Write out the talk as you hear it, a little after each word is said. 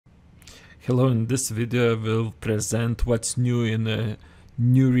Hello, in this video I will present what's new in a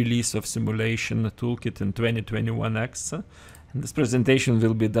new release of Simulation Toolkit in 2021x. And this presentation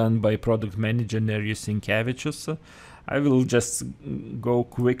will be done by product manager Nerijus Sinkevičius. I will just go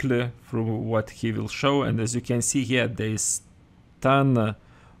quickly through what he will show, and as you can see here there is ton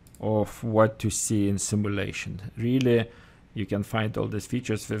of what to see in simulation. Really, you can find all these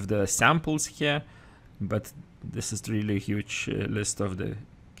features with the samples here, but this is really a huge list of the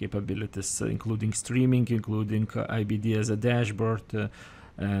capabilities, including streaming, including IBD as a dashboard,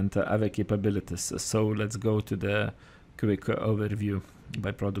 and other capabilities. So let's go to the quick overview by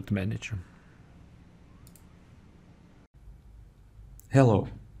product manager. Hello,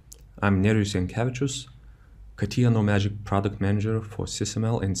 I'm Nerijus Sinkevičius, CATIA No Magic product manager for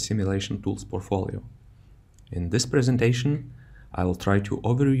SysML and Simulation Tools portfolio. In this presentation, I will try to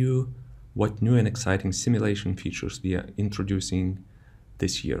overview what new and exciting simulation features we are introducing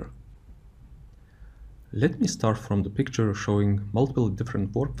this year. Let me start from the picture showing multiple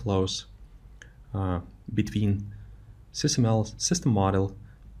different workflows between SysML system model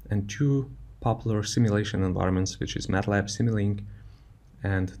and two popular simulation environments, which is MATLAB Simulink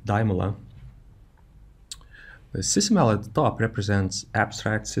and Daimler. The SysML at the top represents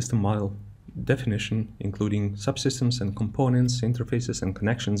abstract system model definition, including subsystems and components, interfaces and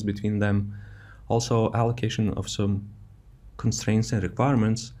connections between them, also allocation of some constraints and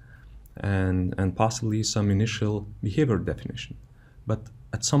requirements, and possibly some initial behavior definition. But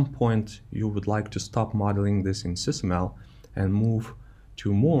at some point you would like to stop modeling this in SysML and move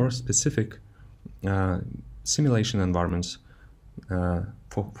to more specific simulation environments.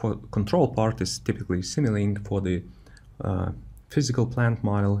 For control part is typically Simulink. For the physical plant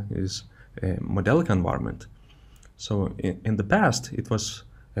model is a Modelica environment. So in the past it was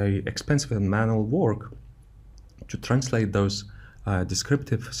a expensive and manual work to translate those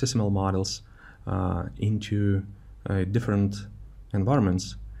descriptive SysML models into different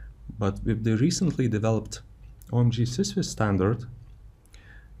environments. But with the recently developed OMG SysVis standard,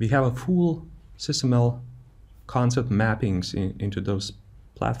 we have a full SysML concept mappings into those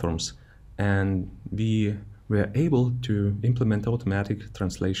platforms, and we were able to implement automatic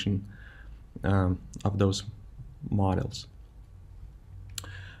translation of those models.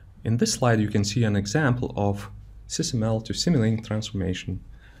 In this slide you can see an example of SysML to Simulink transformation.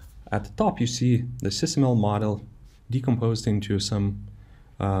 At the top you see the SysML model decomposed into some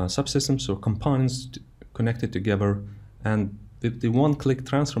subsystems or components connected together, and with the one-click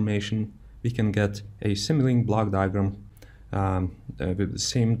transformation we can get a Simulink block diagram with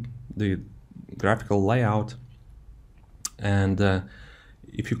the graphical layout. And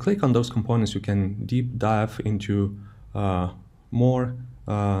if you click on those components, you can deep dive into more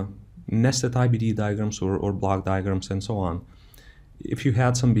nested IBD diagrams or block diagrams and so on. If you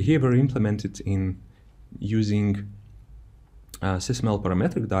had some behavior implemented in using SysML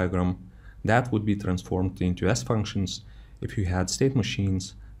parametric diagram, that would be transformed into S functions. If you had state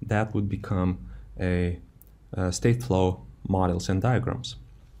machines, that would become a state flow models and diagrams.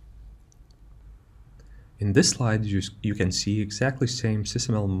 In this slide you can see exactly the same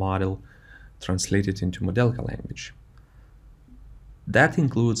SysML model translated into Modelica language. That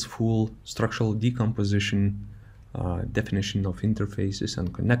includes full structural decomposition, definition of interfaces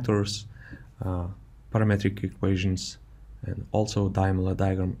and connectors, parametric equations, and also Daimler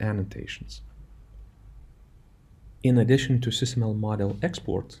diagram annotations. In addition to SysML model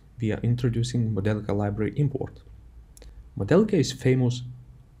export, we are introducing Modelica library import. Modelica is famous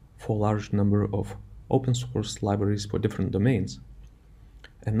for a large number of open source libraries for different domains.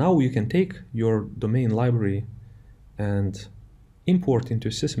 And now you can take your domain library and import into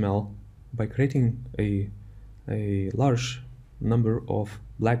SysML by creating a large number of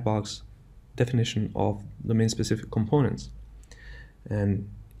black box definition of domain specific components. And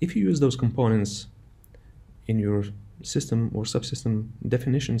if you use those components in your system or subsystem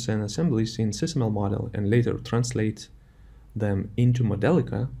definitions and assemblies in SysML model and later translate them into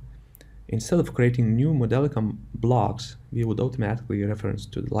Modelica, instead of creating new Modelica blocks, we would automatically reference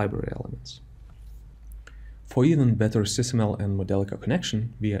to the library elements. For even better SysML and Modelica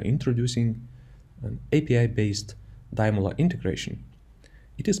connection, we are introducing an API-based Daimler integration.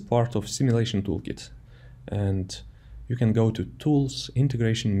 It is part of Simulation Toolkit, and you can go to Tools,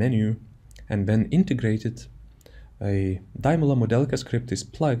 Integration menu, and when integrated, a Daimler Modelica script is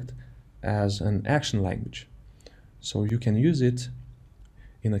plugged as an action language. So you can use it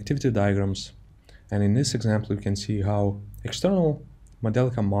in activity diagrams, and in this example you can see how external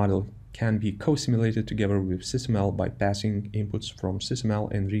Modelica model can be co-simulated together with SysML by passing inputs from SysML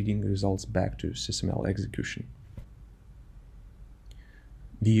and reading results back to SysML execution.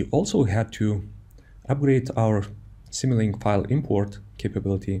 We also had to upgrade our Simulink file import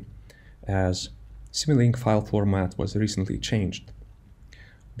capability as Simulink file format was recently changed.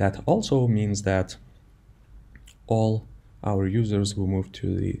 That also means that all our users who move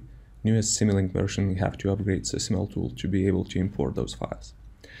to the newest Simulink version have to upgrade SysML tool to be able to import those files.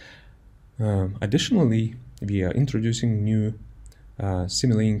 Additionally, we are introducing new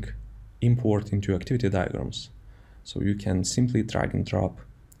Simulink import into activity diagrams. So you can simply drag and drop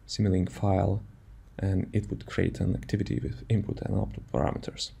Simulink file and it would create an activity with input and output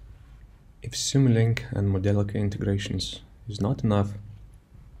parameters. If Simulink and Modelica integrations is not enough,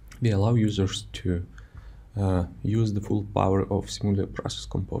 we allow users to use the full power of Simulink Process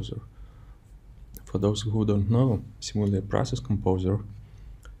Composer. For those who don't know, Simulink Process Composer,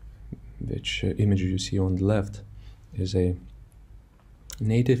 which image you see on the left, is a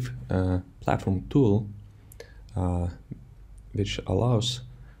native platform tool which allows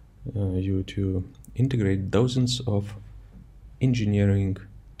you to integrate dozens of engineering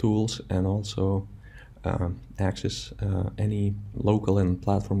tools and also access any local and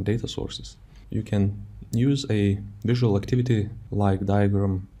platform data sources. You can use a visual activity like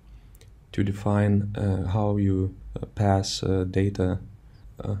diagram to define how you pass data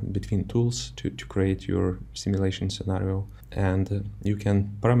between tools to create your simulation scenario, and you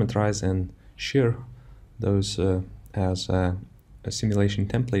can parameterize and share those as simulation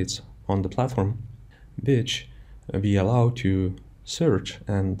templates on the platform, which we allow to search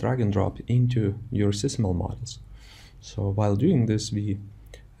and drag and drop into your SysML models. So while doing this, we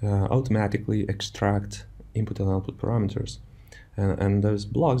automatically extract input and output parameters, and those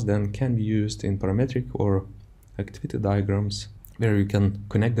blocks then can be used in parametric or activity diagrams where you can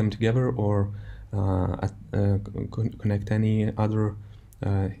connect them together or connect any other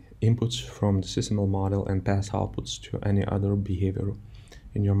inputs from the SysML model and pass outputs to any other behavior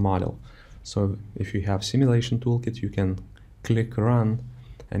in your model. So if you have Simulation Toolkit, you can click Run,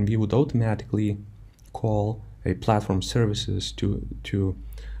 and we would automatically call a platform services to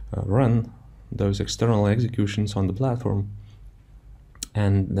run those external executions on the platform,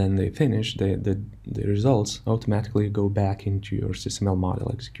 and then they finish, the results automatically go back into your SysML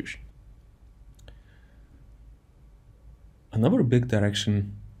model execution. Another big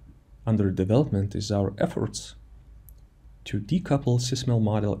direction under development is our efforts to decouple SysML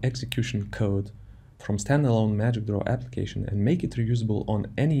model execution code from standalone Magic Draw application and make it reusable on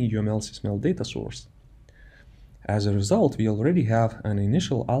any UML SysML data source. As a result, we already have an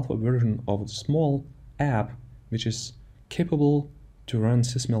initial alpha version of the small app which is capable to run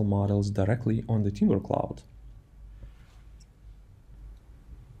SysML models directly on the Timber Cloud.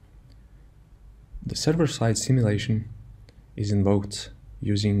 The server-side simulation is invoked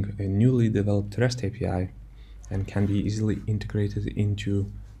using a newly developed REST API and can be easily integrated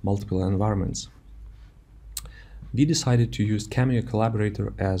into multiple environments. We decided to use Cameo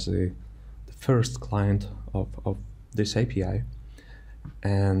Collaborator as the first client of this API,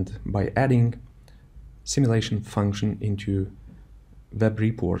 and by adding simulation function into web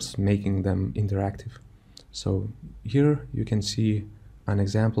reports, making them interactive. So here you can see an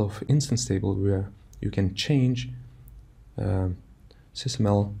example of instance table where you can change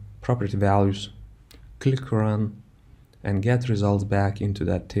SysML property values, click Run, and get results back into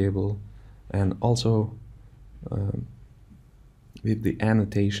that table, and also with the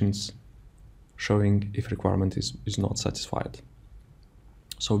annotations showing if requirement is not satisfied.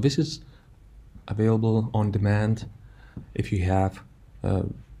 So this is available on demand if you have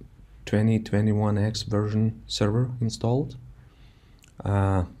 2021x version server installed.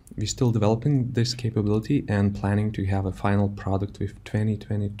 We're still developing this capability and planning to have a final product with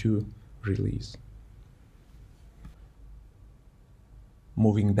 2022 release.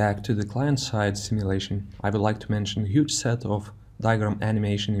 Moving back to the client-side simulation, I would like to mention a huge set of diagram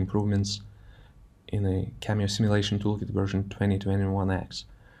animation improvements in a Cameo Simulation Toolkit version 2021x.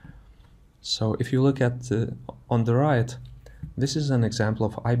 So if you look at on the right, this is an example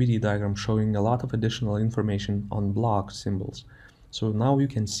of IBD diagram showing a lot of additional information on block symbols. So now you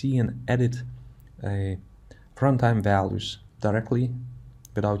can see and edit runtime values directly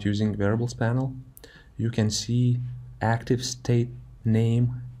without using variables panel. You can see active state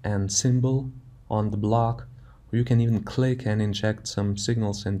name and symbol on the block. You can even click and inject some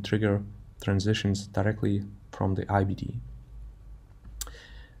signals and trigger transitions directly from the IBD.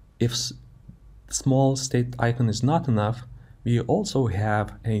 If small state icon is not enough, we also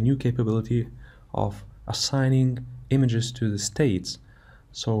have a new capability of assigning images to the states.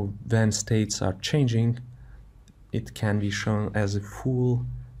 So when states are changing, it can be shown as a full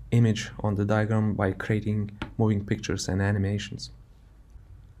image on the diagram by creating moving pictures and animations.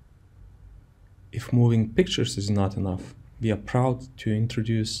 If moving pictures is not enough, we are proud to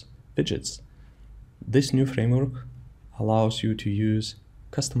introduce Widgets. This new framework allows you to use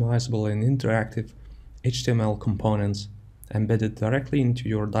customizable and interactive HTML components embedded directly into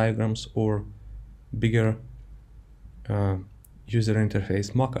your diagrams or bigger user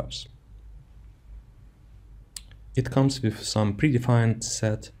interface mockups. It comes with some predefined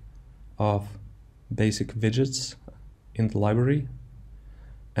set of basic widgets in the library,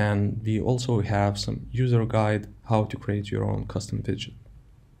 and we also have some user guide how to create your own custom widget.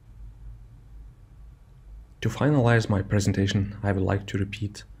 To finalize my presentation, I would like to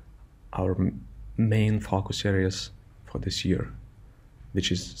repeat our main focus areas for this year,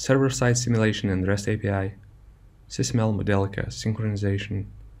 which is server-side simulation and REST API, SysML Modelica synchronization,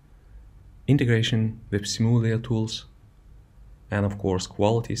 integration with Simulia tools, and of course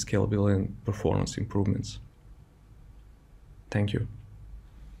quality, scalability, and performance improvements. Thank you.